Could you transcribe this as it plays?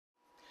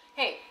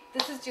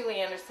This is Julie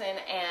Anderson,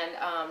 and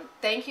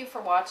thank you for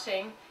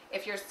watching.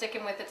 If you're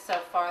sticking with it so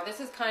far,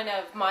 this is kind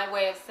of my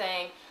way of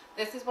saying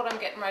this is what I'm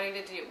getting ready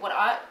to do.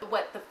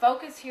 What the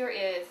focus here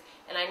is,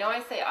 and I know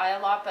I say I a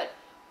lot, but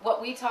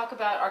what we talk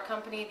about, our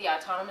company, the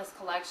Autonomous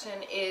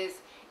Collection,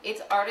 is it's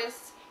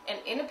artists and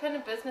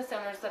independent business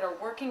owners that are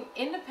working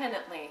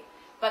independently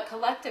but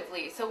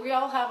collectively. So we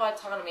all have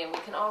autonomy, and we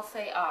can all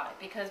say I,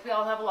 because we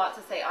all have a lot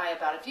to say I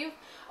about. If you've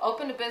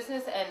opened a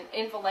business and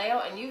in Vallejo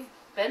and you've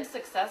been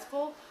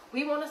successful,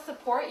 we want to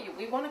support you.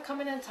 We want to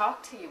come in and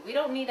talk to you. We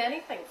don't need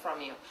anything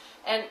from you.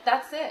 And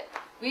that's it.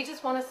 We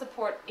just want to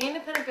support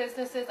independent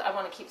businesses. I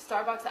want to keep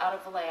Starbucks out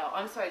of Vallejo.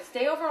 I'm sorry,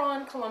 stay over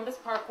on Columbus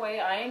Parkway.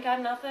 I ain't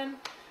got nothing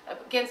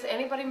against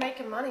anybody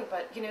making money,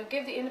 but you know,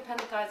 give the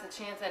independent guys a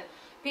chance. And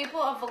people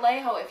of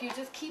Vallejo, if you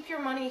just keep your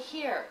money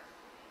here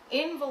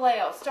in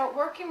Vallejo, start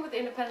working with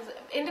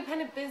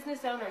independent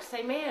business owners.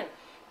 Say, man,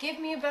 give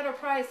me a better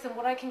price than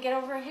what I can get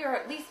over here, or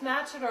at least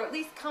match it, or at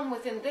least come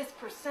within this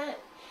 %.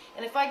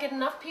 And if I get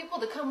enough people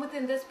to come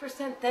within this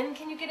 %, then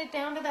can you get it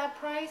down to that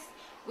price?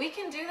 We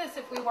can do this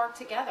if we work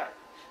together.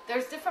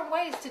 There's different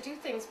ways to do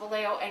things,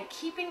 Vallejo, and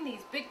keeping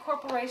these big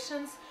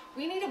corporations,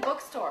 we need a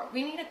bookstore.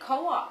 We need a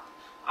co-op.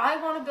 I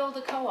want to build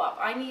a co-op.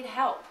 I need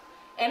help.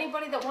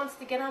 Anybody that wants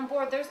to get on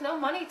board, there's no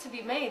money to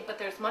be made, but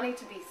there's money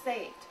to be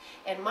saved.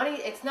 And money,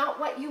 it's not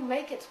what you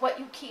make, it's what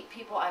you keep,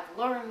 people. I've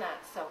learned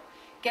that. So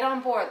get on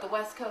board, the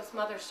West Coast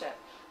Mothership.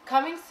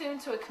 Coming soon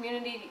to a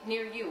community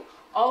near you.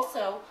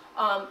 Also,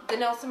 the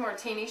Nelson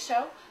Martini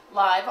Show,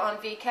 live on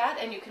VCAT,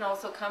 and you can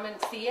also come and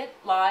see it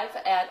live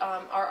at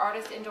our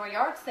Artist Indoor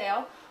Yard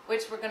Sale,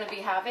 which we're going to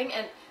be having.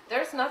 And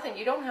there's nothing,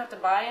 you don't have to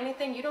buy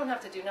anything, you don't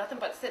have to do nothing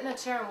but sit in a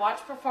chair and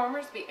watch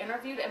performers be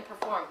interviewed and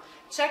perform.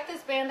 Check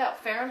this band out,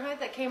 Fahrenheit,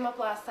 that came up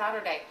last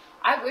Saturday.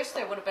 I wish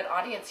there would have been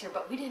audience here,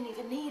 but we didn't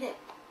even need it.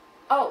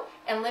 Oh,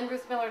 and Lynn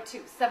Bruce Miller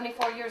too,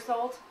 74 years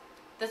old.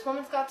 This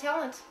woman's got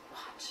talent.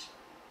 Watch.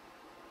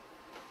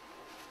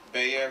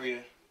 Bay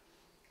Area.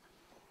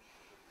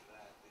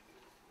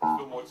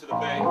 Go more to the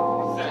Bay.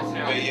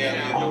 Bay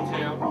Area.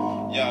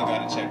 Y'all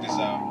gotta check this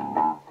out.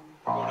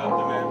 Going up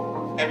the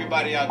man.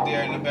 Everybody out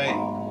there in the Bay,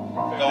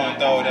 go and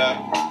throw it up.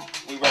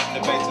 We repping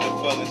the Bay to the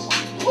fullest.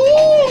 Ooh,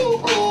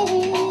 ooh,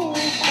 ooh,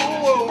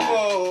 ooh,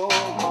 ooh.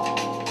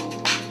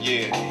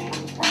 Yeah,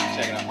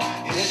 check it out.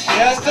 It's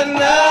just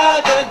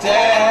another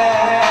day.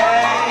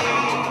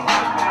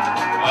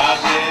 I'm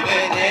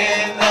living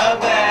in the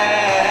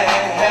Bay.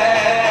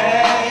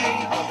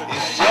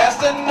 It's just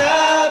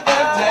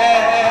another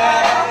day.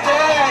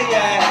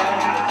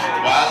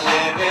 While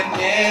living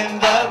in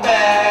the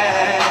Bay.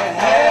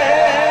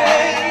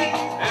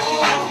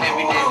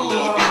 Every day a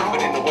little different,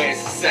 but in the way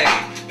it's the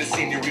same. The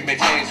scenery may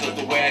change, so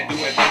the way I do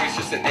it varies.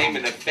 Just a name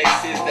and the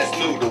faces that's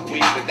new to me,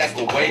 but that's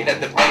the way that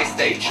the Bay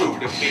stay true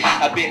to me.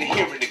 I've been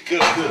hearing it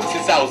good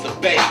since I was a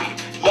baby.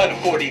 Love the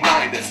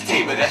 49ers,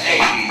 team of the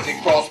 80s,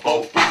 and cross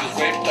both bridges,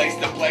 went place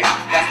to place.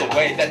 That's the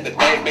way that the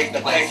Bay makes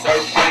the place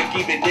earthquake.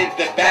 Even in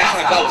the bad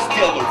times, I was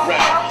still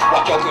around.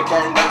 Watch Oakland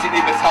burn, nothing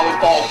even how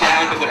it fall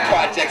down. And the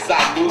projects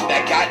I knew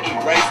that got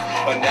erased,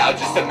 but now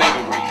just a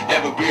memory,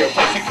 never be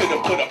replaced. You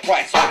couldn't put a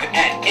price on it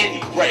at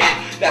any rate.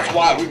 That's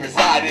why we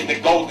reside in the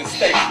Golden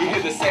State. You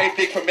hear the same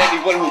thing from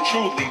anyone who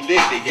truly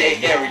lived the Bay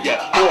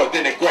Area, more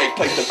than a great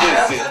place to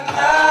visit. Just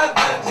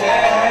another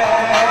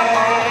day.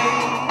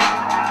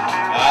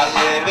 I'm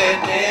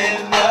living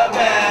in the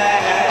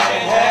Bay.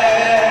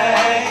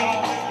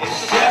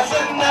 It's just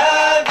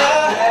another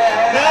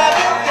day.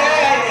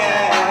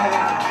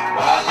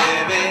 I'm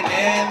living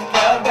in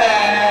the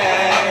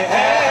Bay.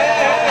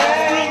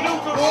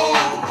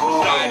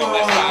 Flying on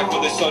that side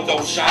where the sun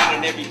don't shine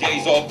and every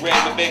day's all gray,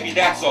 but baby,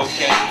 that's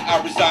okay.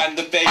 I reside in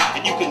the Bay,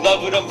 and you can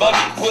love it or love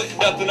it, put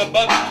nothing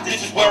above it.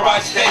 This is where I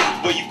stay.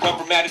 Where you come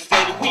from out of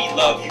state, and we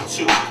love you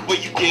too. Where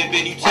you give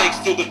and you take,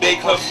 still the Bay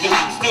comes through.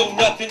 Still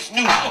nothing's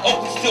new,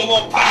 Oakland's still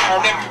on fire,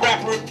 and every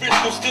rapper in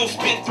Frisco still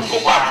spin through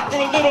the wire.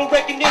 For a little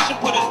recognition,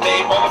 put his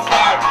name on the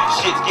flyer.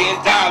 Shit's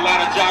getting down, a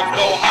lot of jobs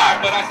go higher,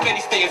 but I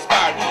steady stay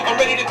inspired. I'm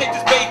ready to take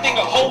this Bay thing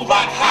a whole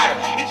lot higher.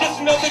 It's just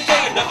another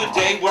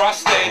day where I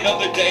stay,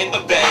 another day in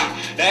the Bay.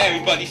 Now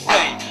everybody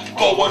say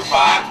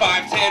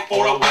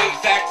 415-510-408,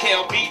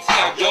 Sacktown,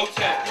 B-Town, Yo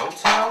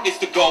Town. It's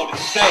the Golden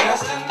State.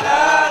 Just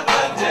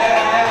another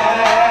day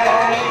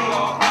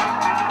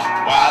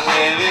while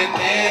living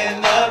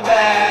in the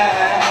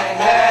Bay.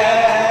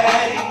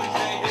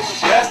 It's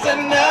just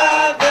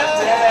another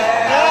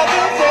day,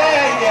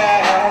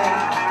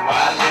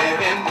 while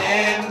living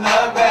in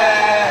the Bay.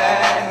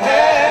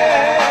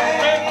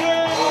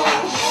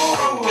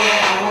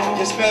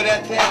 You smell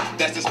that thing?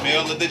 That's the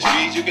smell of the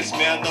trees you can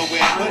smell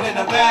nowhere. Put in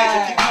a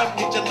bag if you come,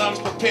 get your lungs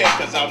prepared,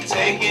 cause I'm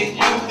taking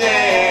you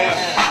there.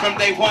 From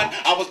day one,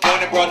 I was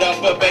born and brought up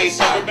a Bay.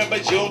 So remember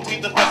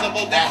Juneteenth, the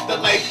festival, that's the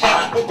lake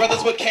fun. Where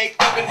brothers were caked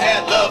up and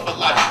had love for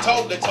life.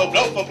 Toe to toe,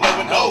 blow for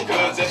blowing, no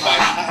guns and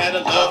fight. I had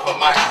a love for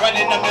mine, right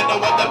in the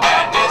middle of the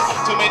madness.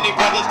 Too many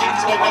brothers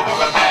getting smoked over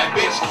a bad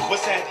bitch.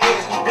 What's sad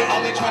is, we're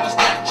only trying to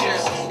stack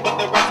chips,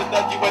 but the rest of the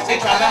USA they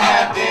tryna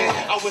have this.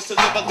 I wish to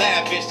live a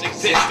lavish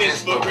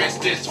existence. For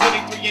instance,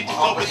 23 inches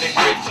over the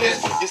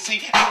bridges. You see,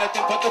 ain't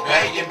nothing but the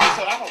pay in me,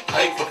 so I don't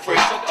play for free,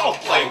 so don't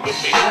play with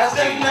me. Just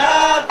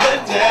another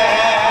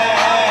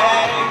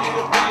day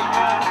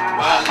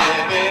while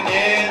living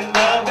in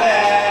the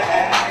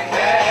bag.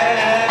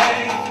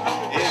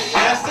 It's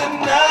just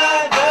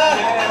another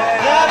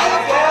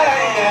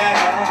day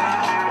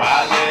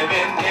while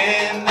living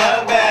in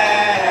the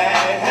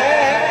bag.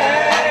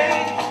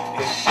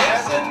 It's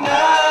just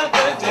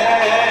another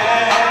day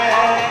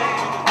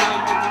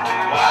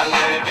while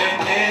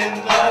living in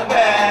the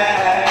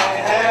bag.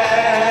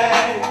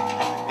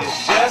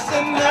 It's just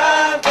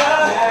another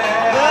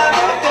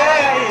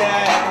day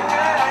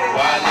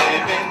while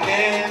living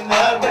in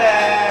the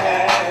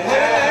bag.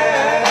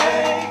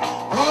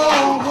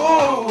 Ooh,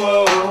 ooh,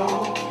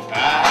 ooh.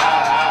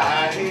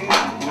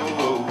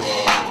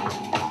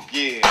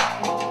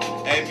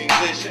 Yeah, hey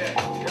musician,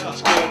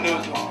 Screw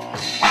Nuka.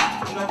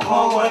 From the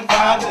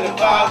 415 to the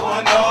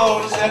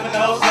 510,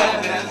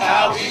 707, that's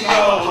how we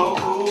roll.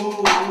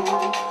 Ooh,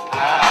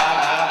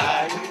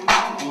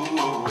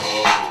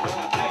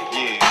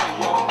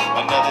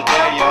 Yeah, another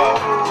day, y'all.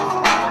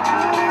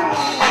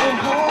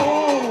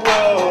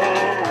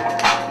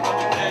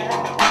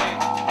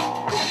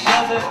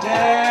 Another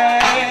day,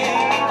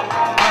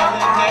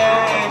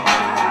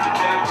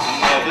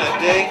 another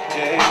day.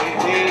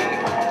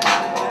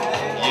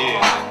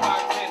 Yeah.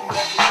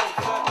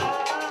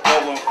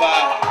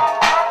 415,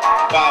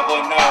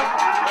 510,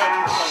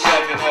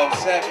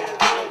 707,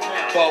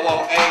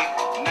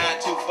 408,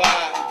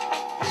 925.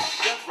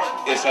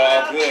 It's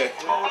all good.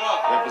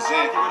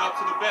 Represent.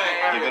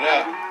 Give it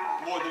up.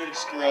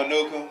 Screw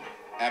Nuka,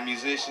 our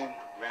musician,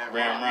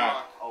 Ram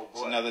Rock.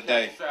 It's another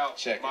day.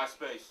 Check it.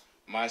 MySpace.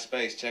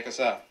 MySpace. Check us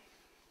out.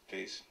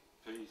 Peace.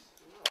 Peace.